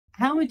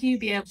how would you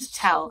be able to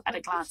tell at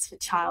a glance if a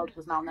child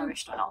was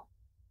malnourished or not?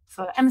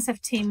 For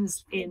MSF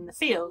teams in the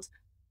field,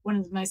 one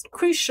of the most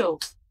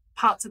crucial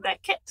parts of their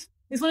kit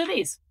is one of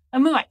these, a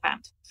MUAC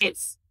band.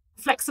 It's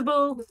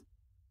flexible,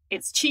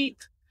 it's cheap,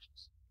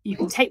 you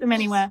can take them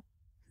anywhere,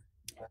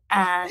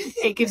 and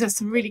it gives us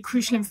some really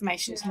crucial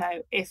information to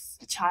know if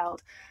a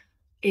child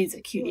is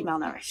acutely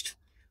malnourished.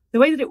 The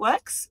way that it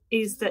works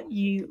is that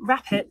you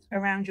wrap it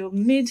around your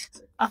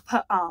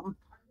mid-upper arm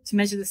to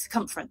measure the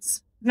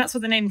circumference. And that's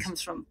where the name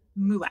comes from,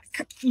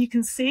 MUAC. You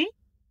can see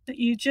that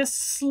you just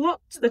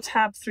slot the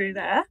tab through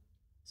there.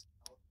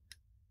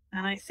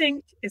 And I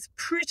think it's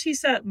pretty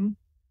certain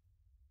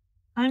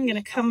I'm going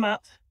to come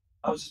up,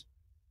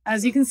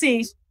 as you can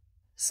see,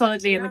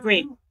 solidly in the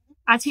green.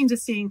 Our teams are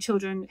seeing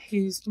children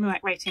whose MUAC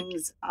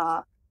ratings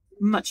are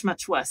much,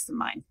 much worse than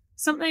mine.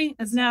 Something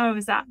as narrow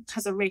as that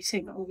has a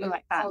rating of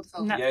MUAC band.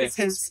 And that's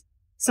because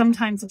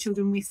sometimes the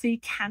children we see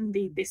can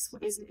be this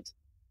wasted.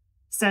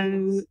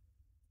 So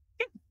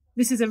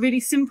this is a really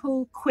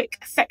simple, quick,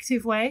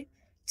 effective way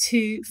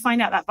to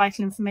find out that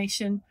vital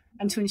information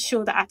and to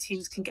ensure that our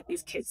teams can get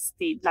these kids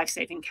the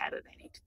life-saving care that they need.